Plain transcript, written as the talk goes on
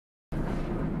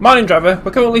Morning driver,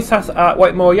 we're currently sat at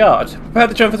Whitemoor Yard. Prepare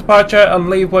the train for departure and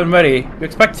leave when ready. You're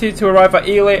expected to arrive at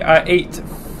Ely at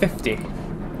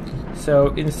 8:50. So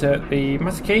insert the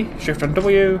master key, shift on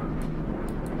W,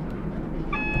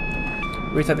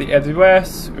 reset the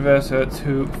AWS, reverse it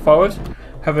to forward.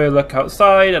 Have a look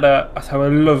outside at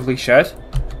our lovely shed.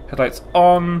 Headlights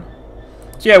on.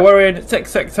 So yeah, we're in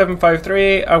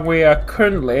 66753 and we are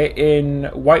currently in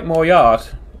Whitemoor Yard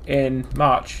in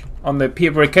March on the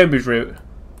Peterborough-Cambridge route.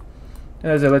 And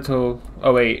there's a little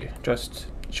 08 just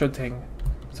shunting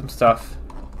some stuff.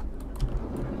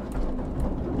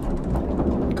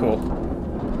 Cool.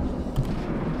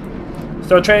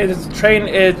 So train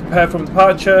is prepared from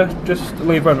departure, just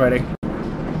leave when ready.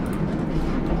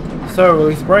 So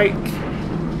release brake.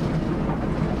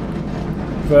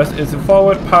 First is the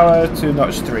forward power to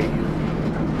notch 3.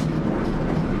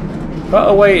 That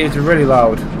 08 is really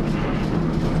loud.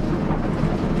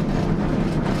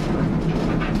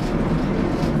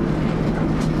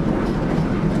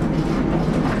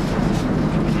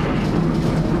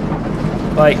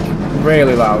 Like,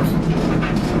 really loud.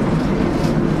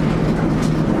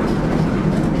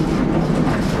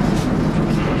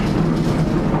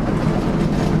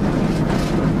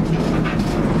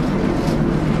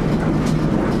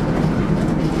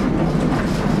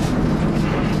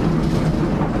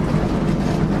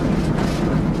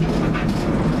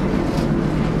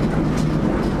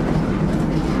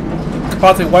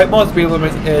 Departing Whitemoor, speed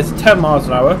limit is 10 miles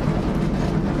an hour.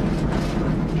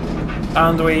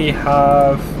 And we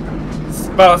have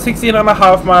about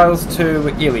 16.5 miles to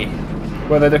Ely,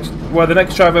 where the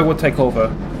next driver will take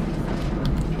over.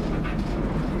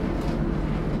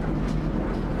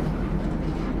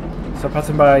 So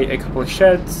passing by a couple of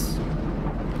sheds.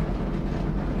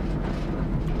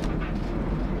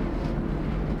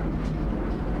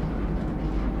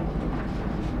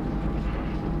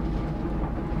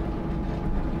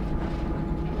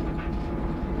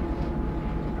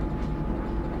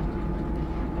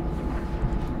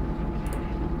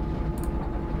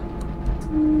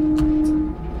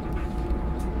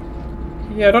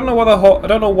 Yeah, I don't know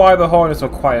why the horn is so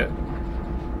quiet.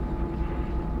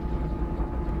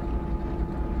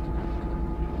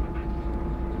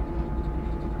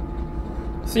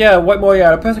 So yeah, Whitemoor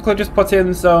Yard. I basically just put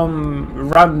in some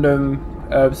random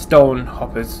stone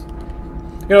hoppers.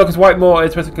 You know, because Whitemoor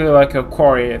is basically like a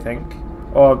quarry, I think,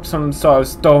 or some sort of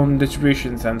stone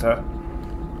distribution centre.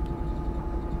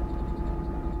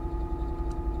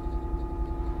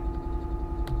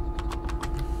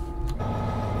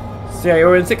 So yeah,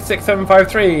 you're in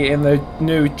 66753 in the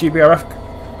new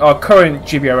GBRF, or current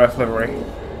GBRF livery.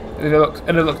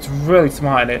 And it looks really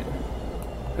smart in it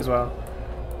as well.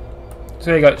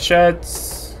 So you got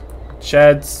sheds,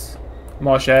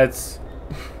 more sheds.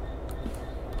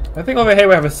 I think over here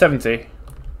we have a 70.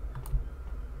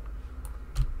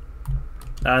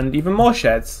 And even more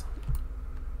sheds.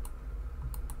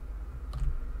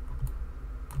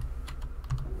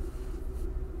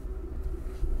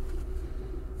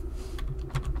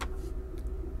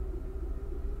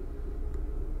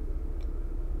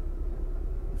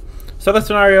 So this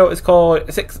scenario is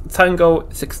called 6 Tango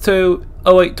 62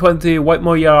 0820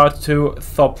 Whitemoor Yard to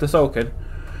Thorpe-le-Soken.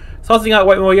 Starting at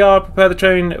Whitemoor Yard, prepare the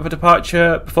train for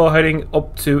departure before heading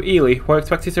up to Ely. We're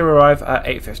expected to arrive at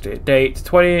 8:50. Date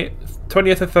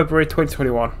 20th of February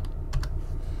 2021.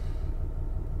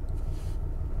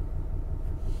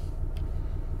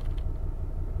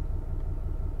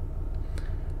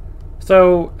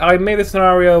 So I made this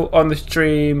scenario on the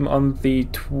stream on the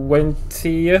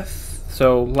 20th.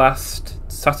 So last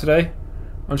Saturday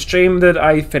on stream that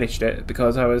I finished it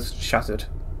because I was shattered.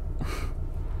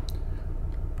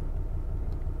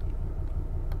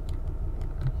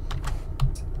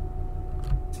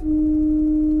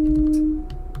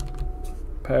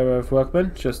 Pair of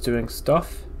workmen just doing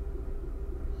stuff.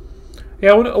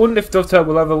 Yeah, I wonder if Dovetail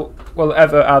will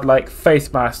ever add like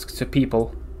face masks to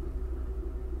people.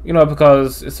 You know,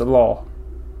 because it's a law.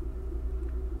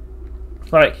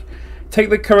 Like, take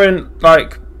the current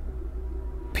like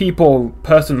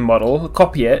person model,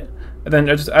 copy it, and then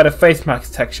just add a face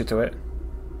mask texture to it,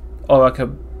 or like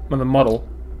another model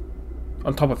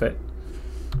on top of it.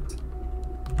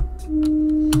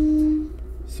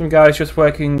 Some guys just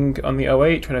working on the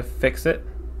 08 trying to fix it.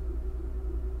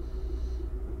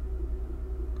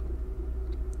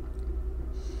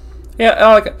 Yeah,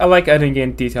 I like adding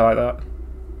in detail like that.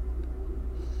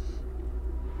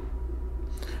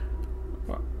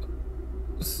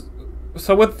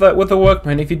 So with the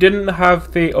workmen, if you didn't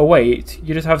have the 08,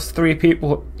 you just have 3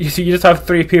 people. You just have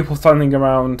 3 people standing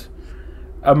around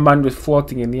a man was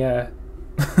floating in the air.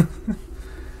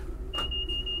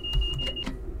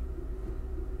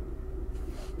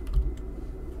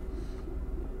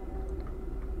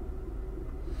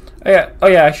 Oh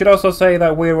yeah, I should also say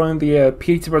that we're on the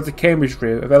Peterborough to Cambridge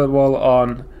route, available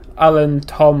on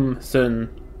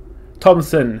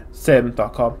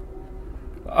Thompsonsim.com.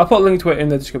 I'll put a link to it in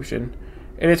the description.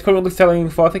 It is currently selling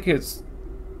for, I think it's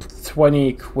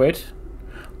 20 quid.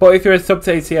 But if you're a sub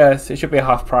to ATS, it should be a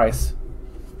half price.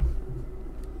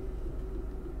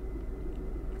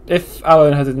 If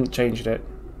Alan hasn't changed it.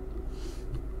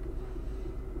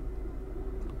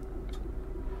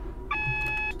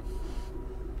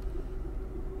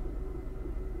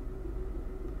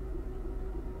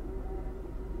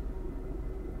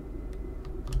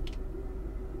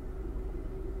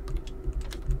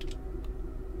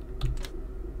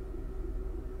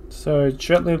 So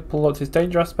gently pull out his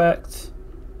danger aspect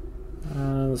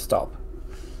and stop.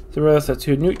 So we're set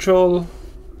to neutral.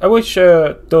 I wish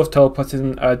Dovetail put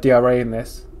in a DRA in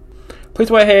this. Please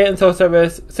wait here until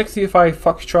service 65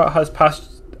 Foxtrot has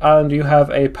passed and you have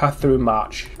a path through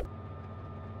march.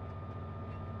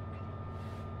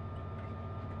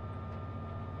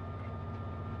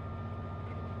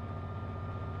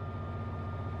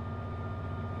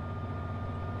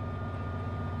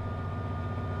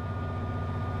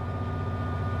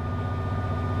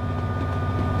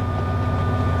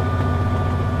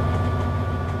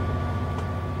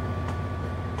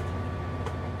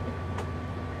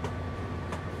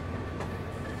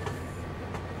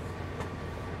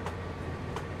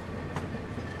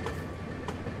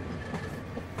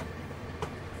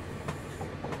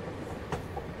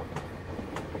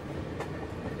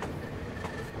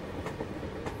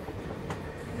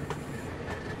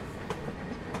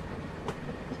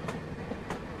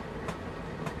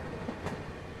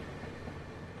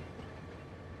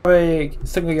 A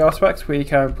single yellow aspect where you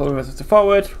can pull the resistor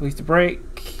forward, release the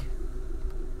brake,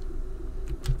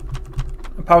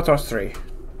 and power toss 3.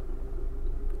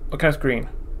 What kind of green?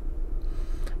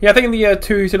 Yeah, I think the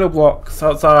two signal blocks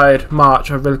outside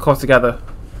March are really close together.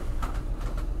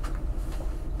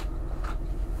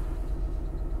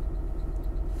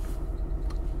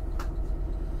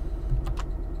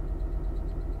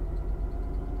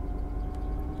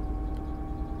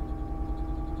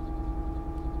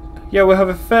 Yeah, we have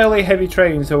a fairly heavy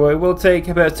train, so it will take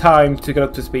a bit of time to get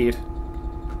up to speed.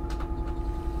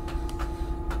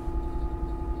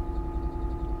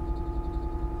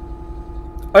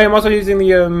 I am also using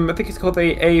the, I think it's called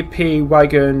the AP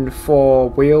Wagon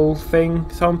 4-wheel thing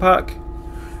sound pack.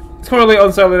 It's currently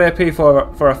on sale in AP for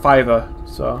a £5,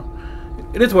 so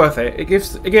it is worth it. It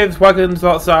gives wagons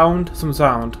without sound some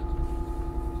sound,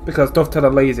 because Dovetail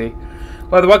are lazy.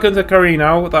 Like the wagons I carry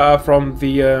now that are from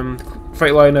the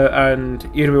Freightliner and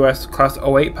EWS Class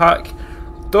 08 pack,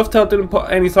 Dovetail didn't put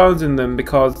any sounds in them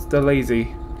because they're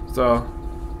lazy. So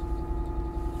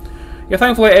yeah,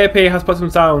 thankfully AP has put some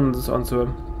sounds onto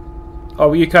them.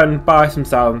 Or you can buy some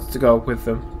sounds to go with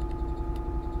them.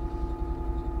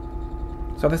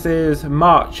 So this is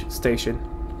March Station.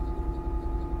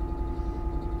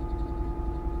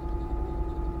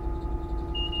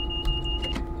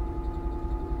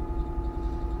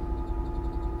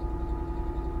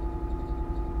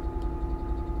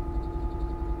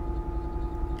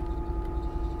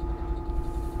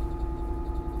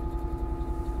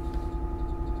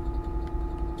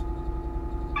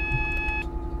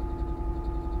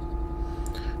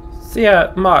 So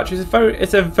yeah, March is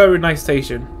it's a very nice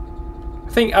station. I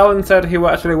think Alan said he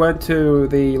actually went to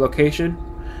the location.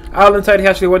 Alan said he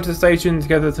actually went to the station to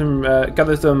gather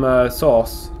some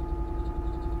sauce,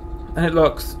 and it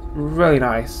looks really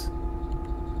nice.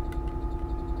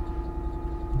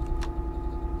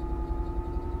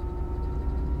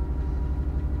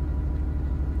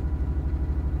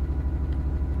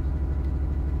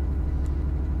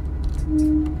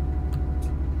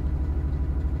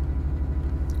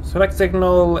 So next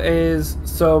signal is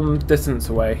some distance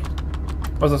away.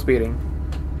 Also speeding.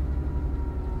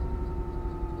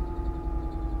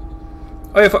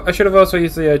 Oh yeah, I should have also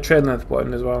used the train length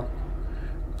button as well.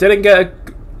 Didn't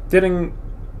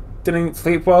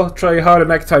sleep well. Try harder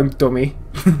next time, dummy.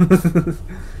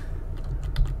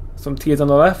 Some tears on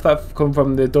the left that come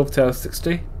from the Dovetail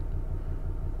 60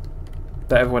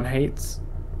 that everyone hates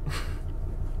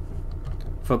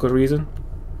for good reason.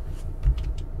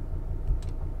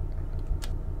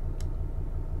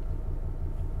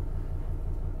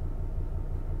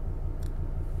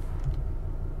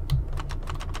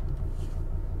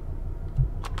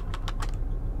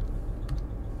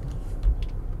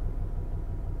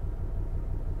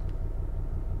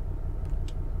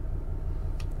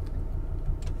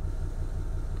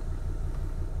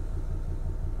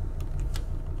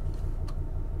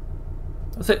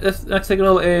 This next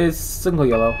signal is single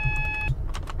yellow.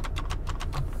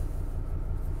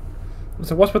 So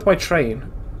So what's with my train?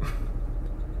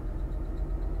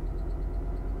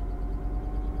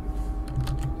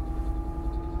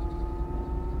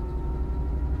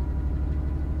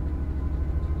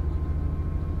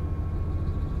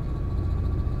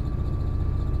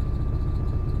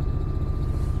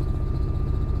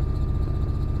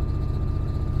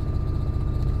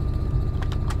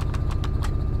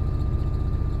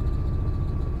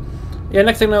 Yeah,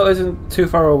 next thing I know, it isn't too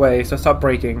far away, so stop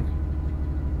braking.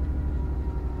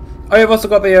 Oh, I've also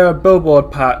got the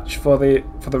billboard patch for the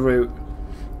route.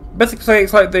 Basically,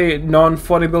 it's like the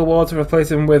non-funny billboards,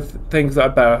 replacing with things that are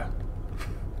better.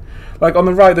 Like on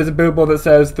the right, there's a billboard that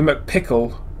says the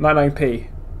McPickle 99p.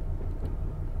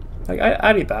 Like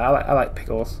I need that. I like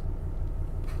pickles.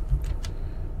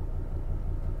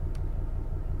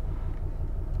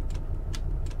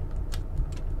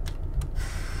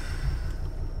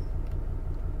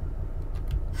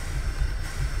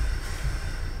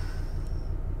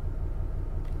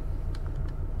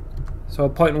 So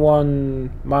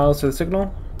 0.1 miles to the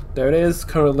signal. There it is,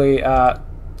 currently at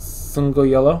single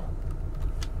yellow.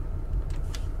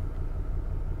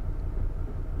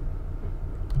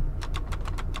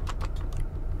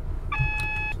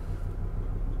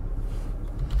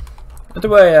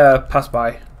 Do I pass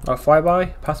by? Or fly by?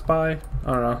 Pass by?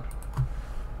 I don't know.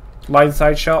 Line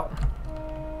side shot.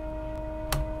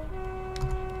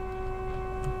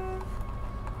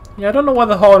 Yeah, I don't know why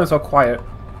the horn is so quiet.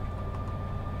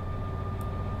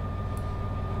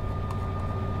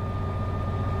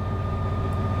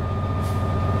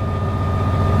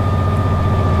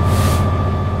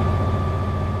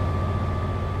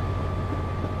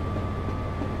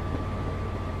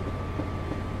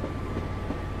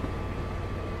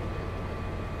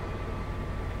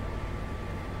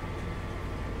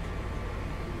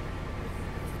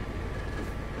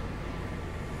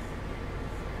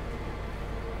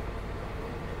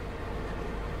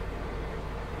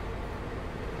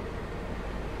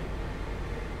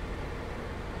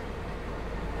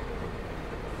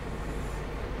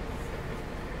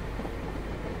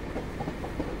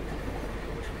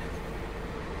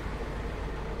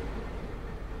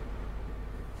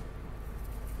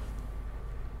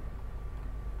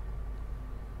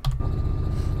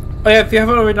 Oh yeah, if you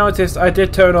haven't already noticed, I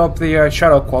did turn up the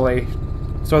shadow quality,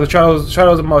 so the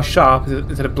shadows are more sharp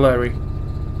instead of blurry.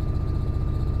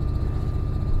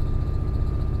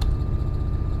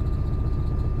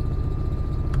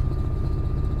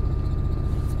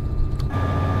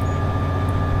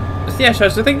 So yeah,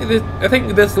 Shadows, I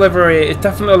think this livery is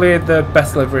definitely the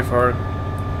best livery for it.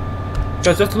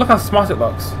 Just look how smart it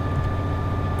looks.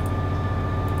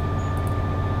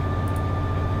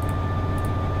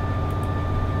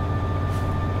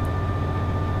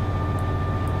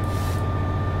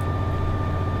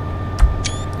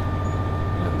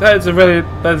 That is a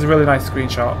really nice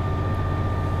screenshot.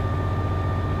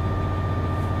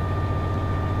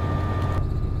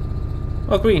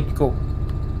 Oh, green, cool.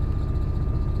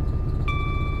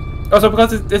 Also,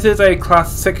 because this is a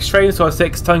class 6 train, so a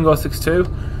 6 Tango 62,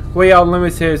 we are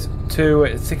limited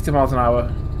to 60 miles an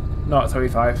hour, not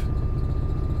 35.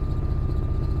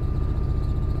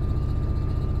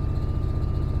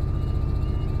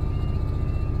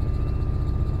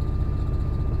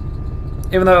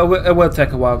 Even though it will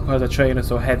take a while because the train is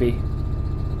so heavy.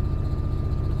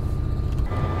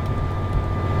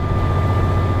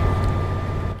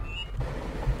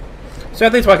 So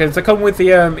these wagons, they come with the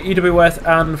EWS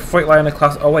and Freightliner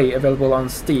Class 08 available on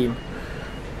Steam.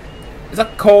 Is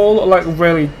that coal or like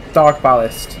really dark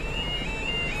ballast?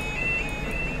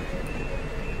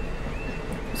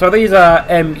 So these are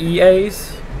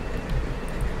MEAs,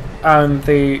 and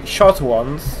the shorter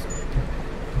ones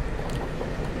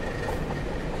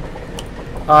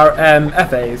are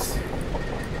FAs.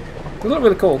 They look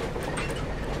really cool.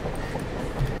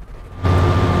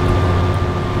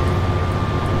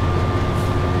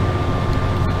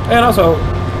 And also,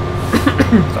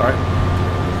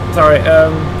 sorry,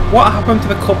 what happened to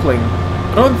the coupling?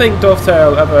 I don't think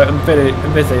Dovetail ever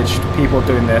envisaged people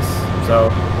doing this, so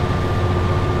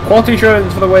quality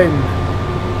assurance for the win.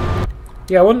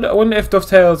 Yeah, I wonder if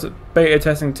Dovetail's beta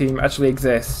testing team actually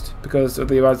exists because of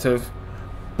the amount of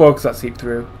bugs that seep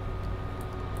through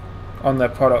on their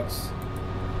products.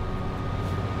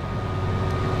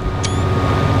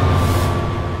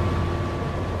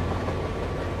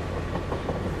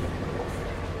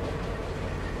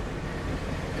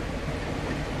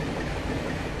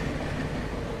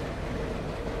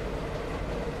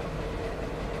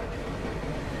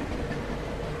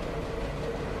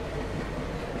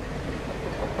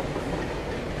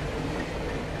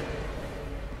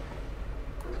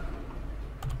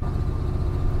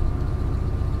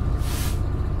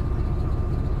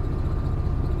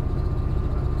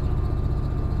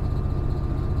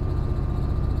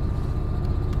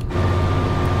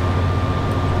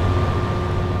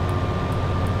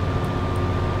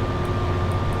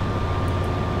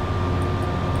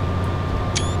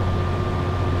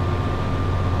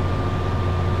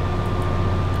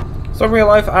 So in real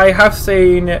life, I have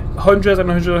seen hundreds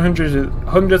and hundreds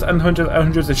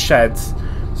of sheds.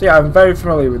 So yeah, I'm very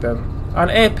familiar with them. And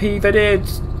AP, they did,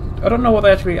 I don't know what they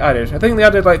actually added. I think they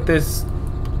added like this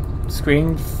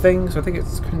screen thing, so I think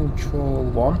it's control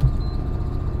 1,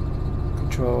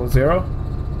 control 0,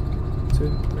 2, 3.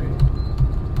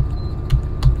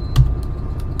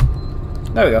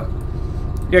 There we go.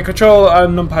 Yeah, control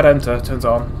and numpad enter turns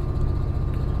on.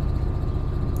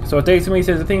 So data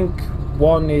meters, I think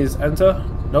 1 is enter.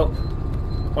 Nope.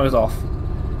 1 is off.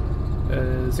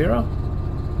 0?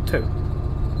 2.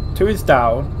 2 is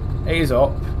down. 8 is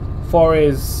up. 4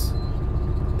 is...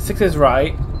 6 is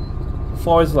right.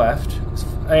 4 is left.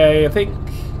 I think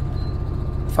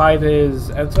 5 is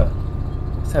enter.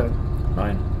 7.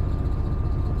 9.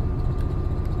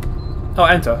 Oh,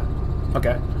 enter.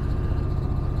 Okay.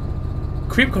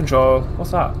 Creep control.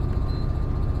 What's that?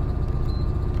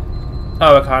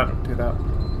 Oh, I can't do that.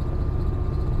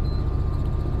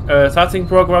 Starting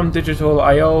program, digital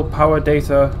I/O, power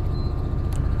data.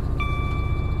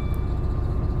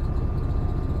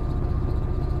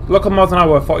 Local miles an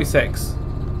hour, 46.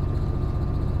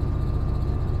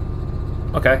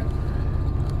 Okay.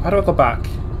 How do I go back?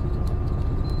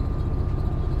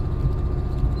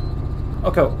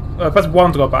 Okay, press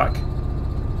 1 to go back.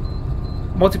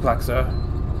 Multiplexer.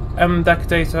 MDEC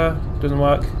data, doesn't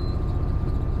work.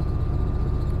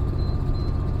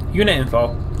 Unit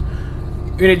info.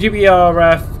 Unit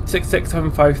GBRF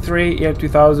 66753,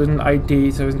 EM2000,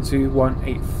 ID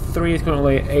 72183 is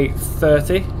currently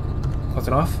 830. Close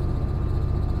enough.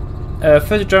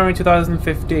 1st January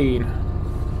 2015.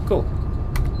 Cool.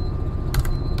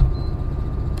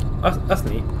 That's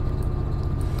neat.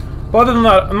 But other than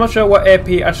that, I'm not sure what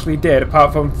AP actually did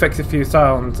apart from fix a few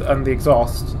sounds and the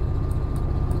exhaust.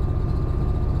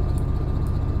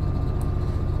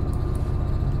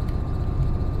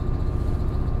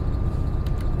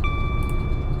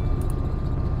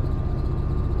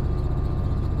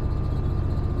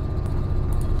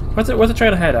 Where's the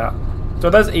train head at? So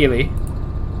there's Ely,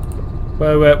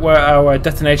 where our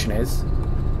destination is.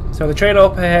 So the train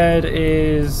up ahead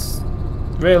is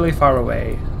really far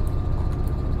away.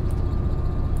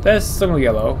 There's Signal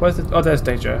Yellow. Where's the? Oh, there's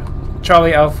Danger.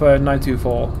 Charlie Alpha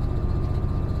 924.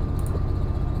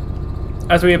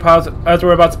 As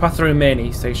we're about to pass through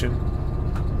Maney Station.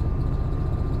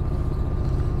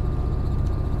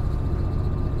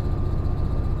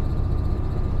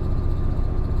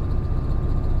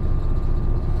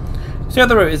 So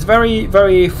the route is very,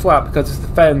 very flat because it's the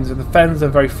fens, and the fens are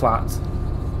very flat.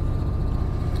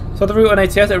 So the route on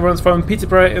ATS, it runs from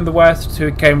Peterborough in the west to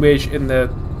Cambridge in the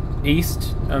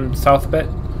east and south a bit.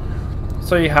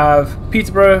 So you have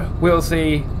Peterborough,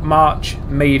 Whittlesea, March,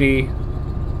 Maidie,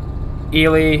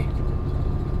 Ely,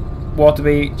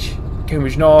 Waterbeach,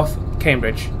 Cambridge North,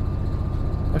 Cambridge.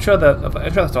 I'm sure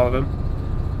that's all of them.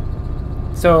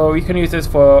 So you can use this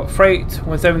for freight,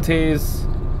 170s,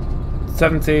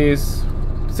 70s,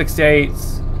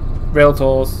 68s, rail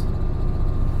tours,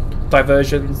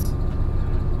 diversions.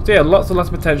 So yeah, lots and lots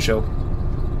of potential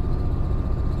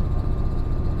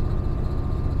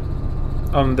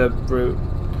on the route.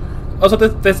 Also,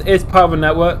 this is part of a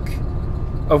network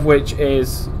of which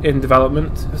is in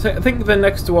development. I think the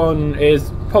next one is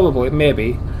probably,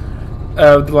 maybe,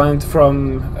 the line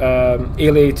from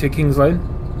Ely to Kings Lane.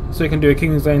 So you can do a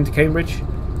Kings Lane to Cambridge.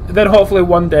 And then hopefully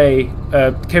one day,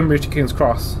 Cambridge to King's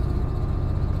Cross.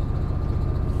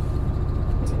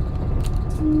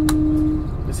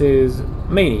 This is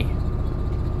Maney.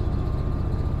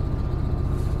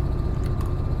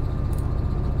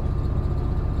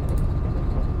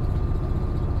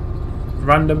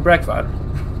 Random brake van.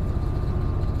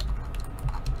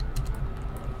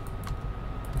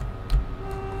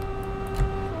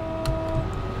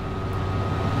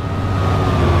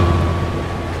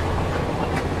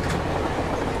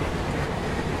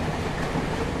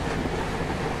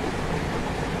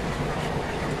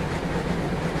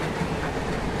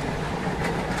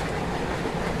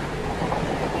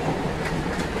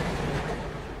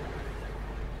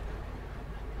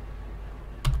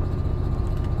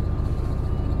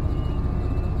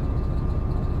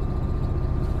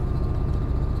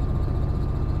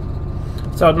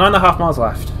 So 9.5 miles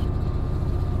left.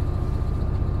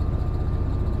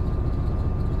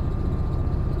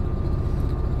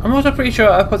 I'm also pretty sure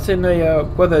I put in a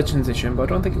weather transition, but I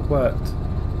don't think it worked.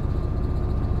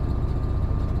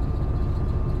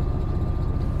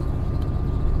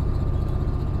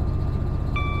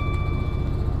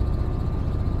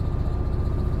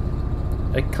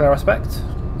 A clear aspect.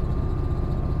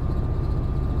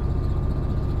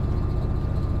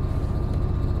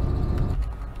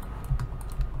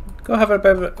 go have a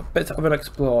bit of an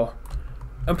explore.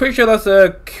 I'm pretty sure that's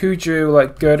a Kuju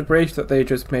like girder bridge that they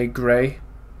just made grey.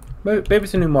 Maybe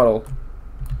it's a new model.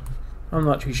 I'm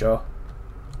not too sure.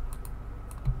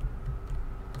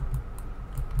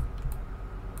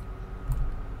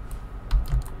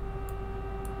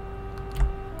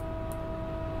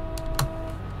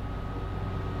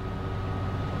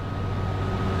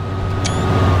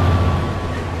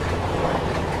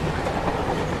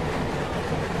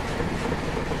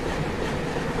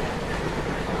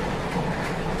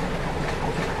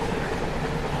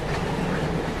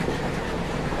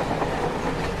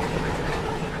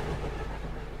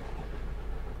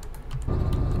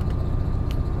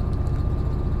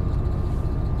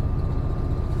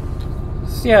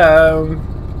 Yeah,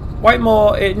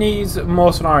 Whitemoor, it needs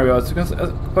more scenarios because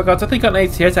I think on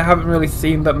 88 I haven't really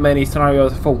seen that many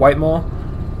scenarios for Whitemoor.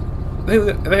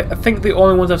 I think the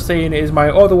only ones I've seen is my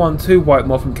other one to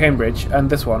Whitemoor from Cambridge and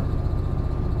this one.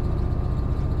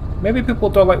 Maybe people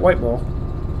don't like Whitemoor.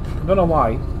 I don't know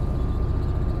why.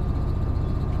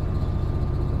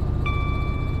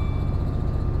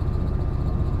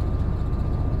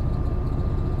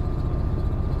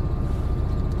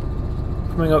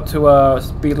 Coming up to a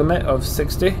speed limit of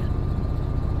 60.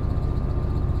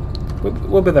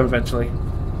 We'll be there eventually.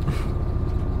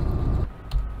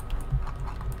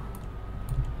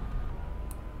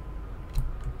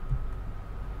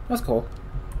 That's cool.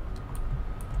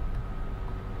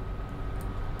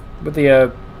 With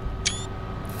the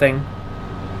thing.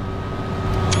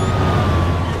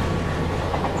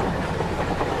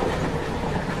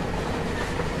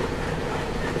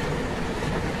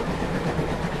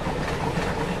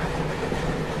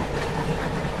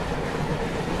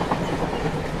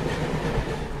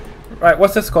 Right,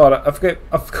 what's this called? I've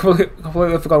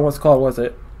completely forgotten what it's called. Was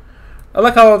it? I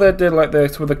like how they did like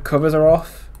this, where the covers are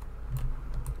off.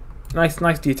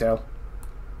 Nice detail.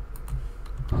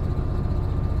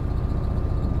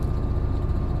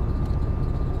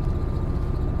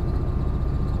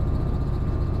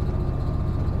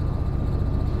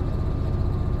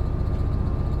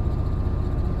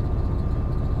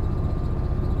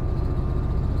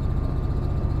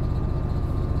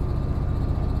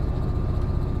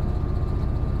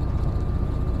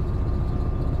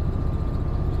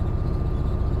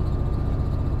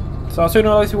 So sooner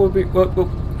or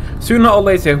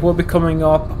later we'll be coming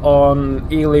up on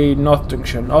Ely North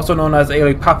Junction, also known as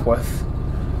Ely Papworth,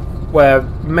 where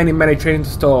many trains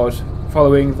are stored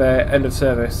following their end of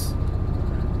service.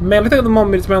 I think at the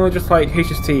moment it's mainly just like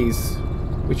HSTs,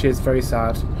 which is very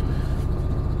sad.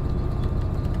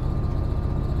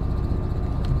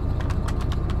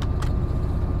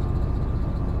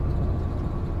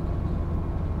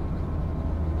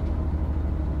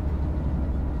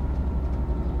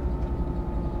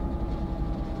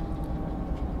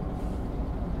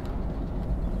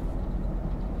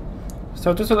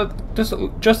 So just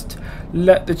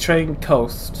let the train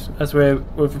coast as we've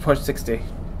approached 60.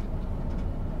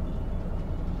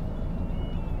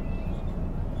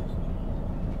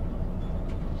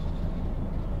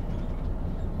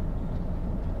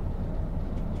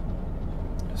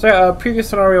 So a previous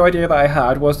scenario idea that I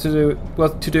had was to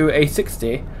do a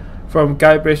 60 from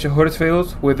Guybridge to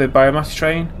Huddersfield with a biomass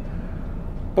train.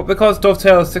 But because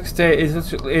Dovetail's 60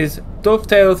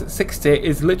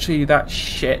 is literally that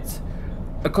shit,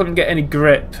 I couldn't get any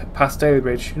grip past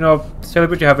Stalybridge. You know,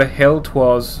 Stalybridge you have a hill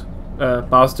towards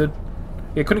Marsden.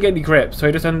 You couldn't get any grip, so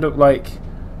I just ended up like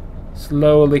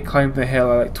slowly climbing the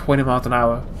hill at like 20 miles an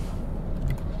hour.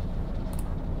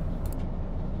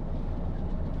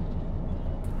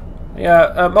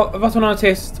 Yeah, I've also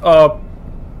noticed the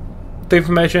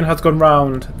information has gone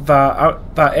round that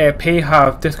AP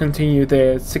have discontinued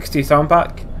their 60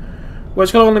 soundpack,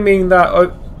 which could only mean that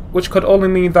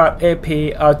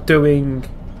AP are doing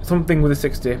something with the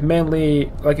 60,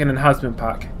 mainly like an enhancement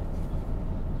pack.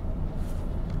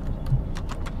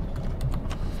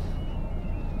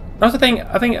 That's the thing.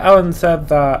 I think Alan said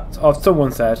that, or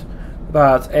someone said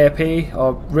that AP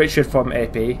or Richard from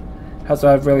AP has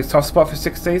a really soft spot for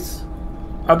 60s.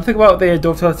 And the thing about the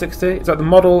Dovetail 60 is that the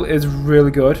model is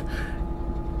really good.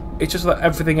 It's just that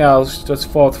everything else just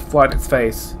falls flat in its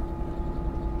face.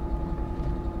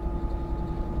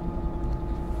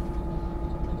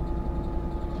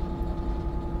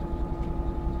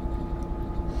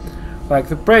 Like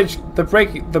the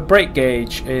brake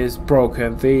gauge is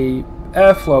broken. The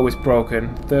airflow is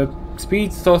broken. The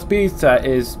speed set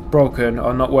is broken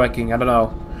or not working. I don't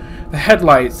know. The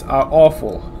headlights are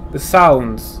awful. The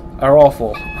sounds are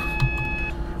awful.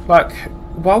 Like,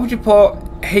 why would you put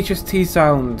HST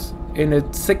sounds in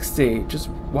a 60? Just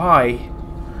why?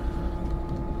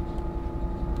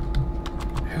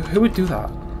 Who would do that?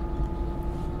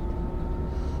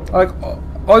 Like,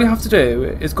 all you have to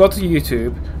do is go to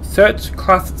YouTube, search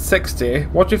class 60,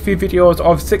 watch a few videos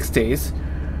of 60s,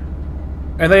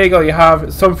 and there you go, you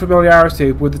have some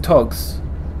familiarity with the tugs.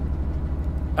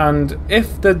 And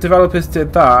if the developers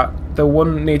did that, they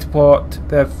wouldn't need to put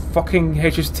their fucking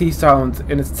HST sounds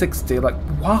in a 60. Like,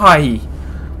 why?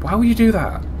 Why would you do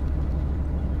that?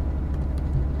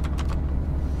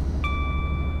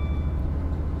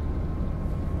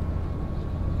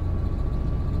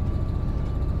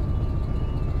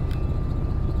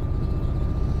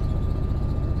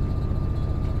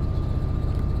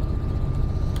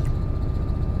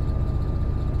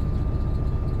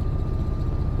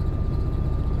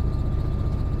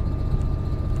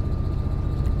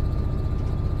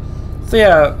 So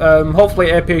yeah,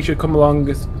 hopefully APA should come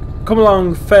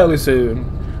along fairly soon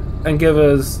and give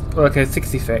us like a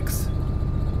 60 fix.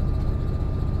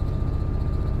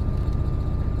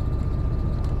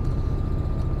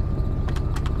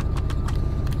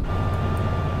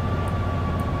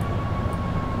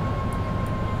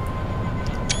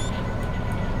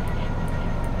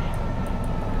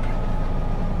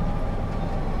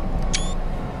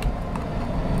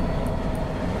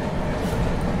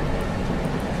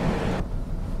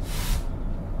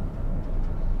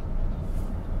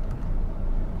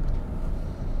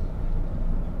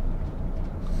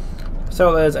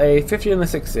 So there's a 50 and a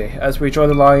 60 as we join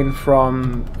the line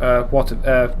from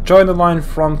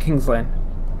King's Lynn.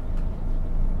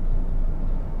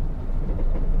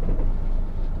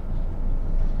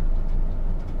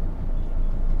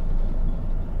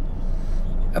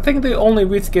 I think the only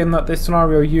reskin that this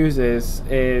scenario uses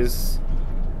is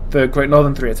the Great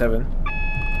Northern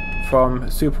 387 from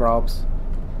Super Alps.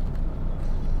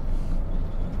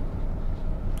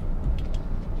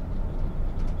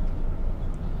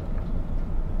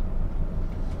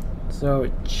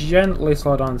 So gently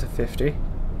slow down to 50.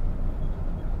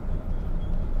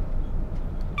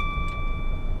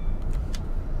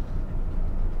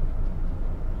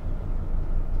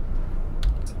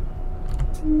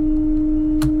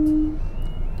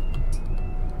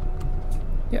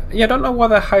 Yeah, I don't know why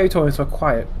the high tone is so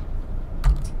quiet.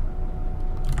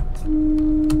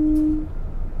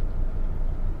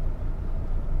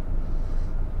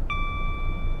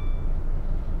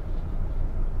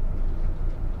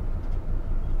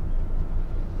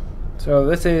 So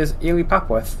this is Ely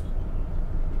Papworth.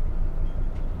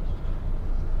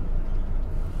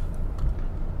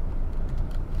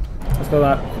 Let's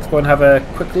go and have a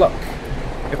quick look,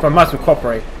 if my mouse will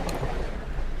cooperate.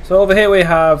 So over here we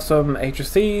have some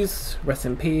HSCs, rest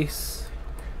in peace.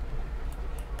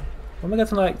 When we get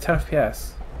to like 10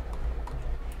 FPS.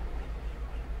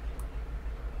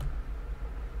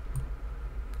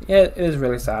 Yeah, it is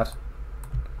really sad.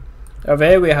 Over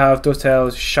here we have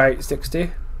Dovetail's Shite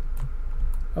 60.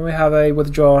 And we have a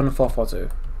withdrawn 442.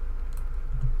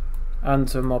 And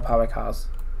some more power cars.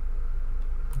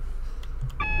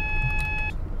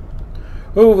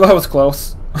 Oh, that was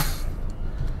close.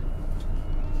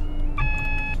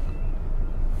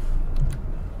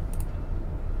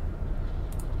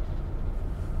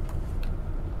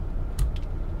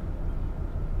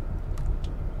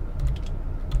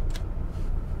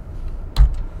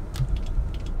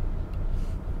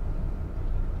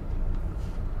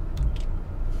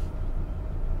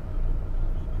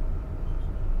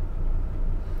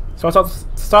 So I'll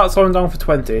start slowing down for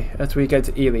 20 as we get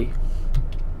to Ely.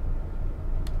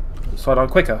 Slow down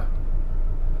quicker.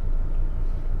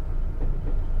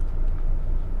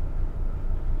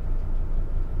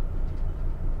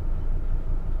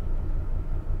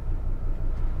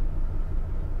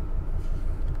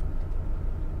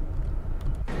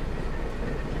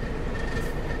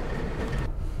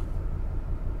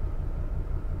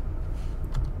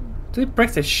 Dude,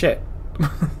 breaks this shit.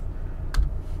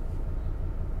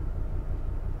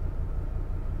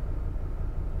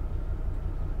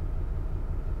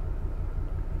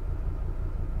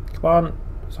 Come on,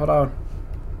 slow down.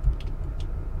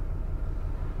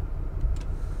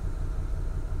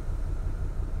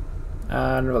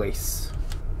 And release.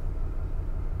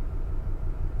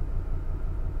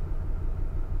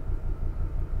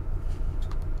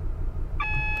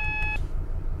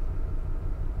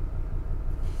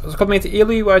 So coming into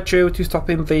Ely, we're due to stop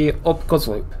in the Up Goods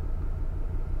Loop,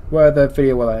 where the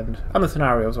video will end, and the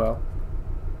scenario as well.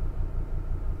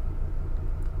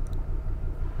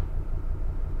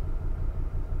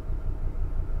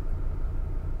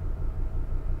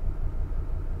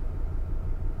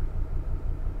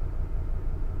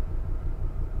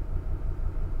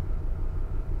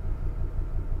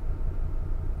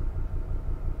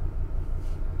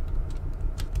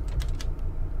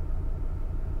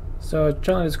 So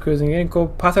Chandler is cruising in. Go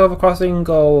past over crossing.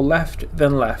 Go left,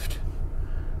 then left.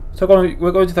 So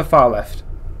we're going to the far left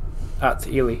at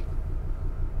Ely.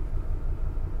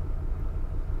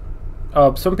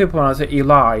 Some people pronounce it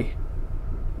Eli,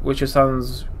 which just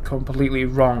sounds completely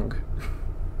wrong.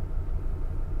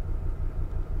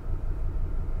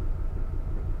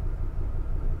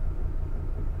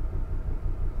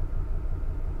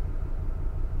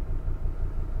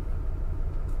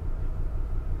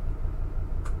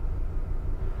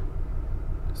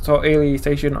 So Ely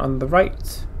station on the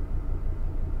right.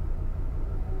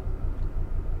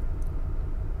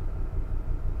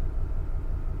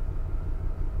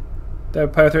 The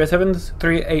Power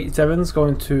 387's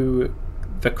going to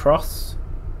the Cross,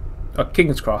 or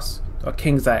King's Cross, or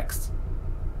King's X.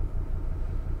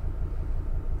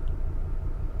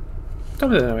 What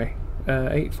time is it anyway?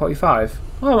 8:45.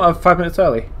 Oh, I'm 5 minutes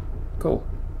early. Cool.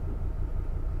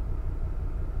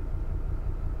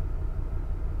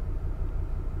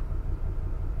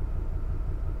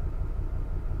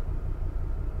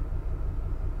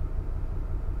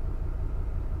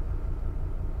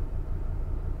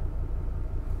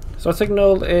 So our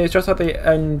signal is just at the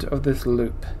end of this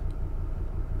loop.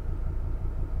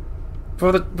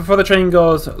 Before the train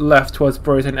goes left towards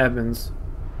Bury St Edmunds.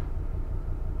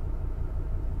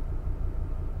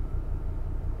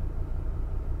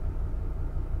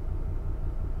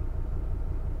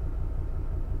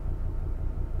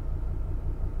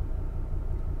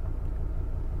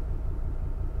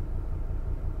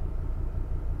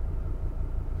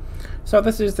 So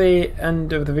this is the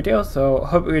end of the video, so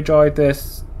hope you enjoyed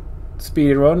this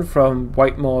speed run from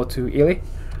Whitemoor to Ely.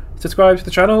 Subscribe to the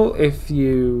channel if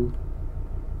you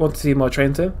want to see more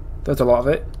train sim. There's a lot of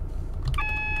it.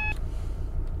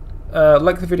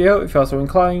 Like the video if you're also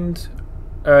inclined.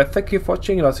 Thank you for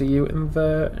watching, and I'll see you in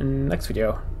the next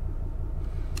video.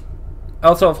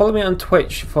 Also, follow me on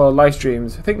Twitch for live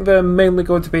streams. I think they're mainly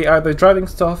going to be either driving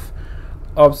stuff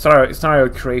or scenario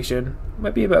creation.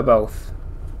 Maybe a bit of both.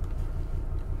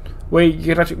 Where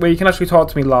you can actually talk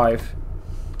to me live.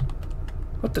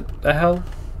 What the hell?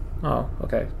 Oh,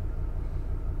 okay.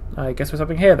 I guess we're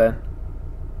stopping here then.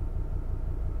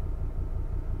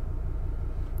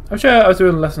 I'm sure I was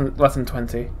doing lesson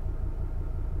 20.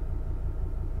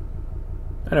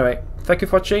 Anyway, thank you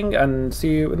for watching and see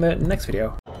you in the next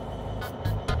video.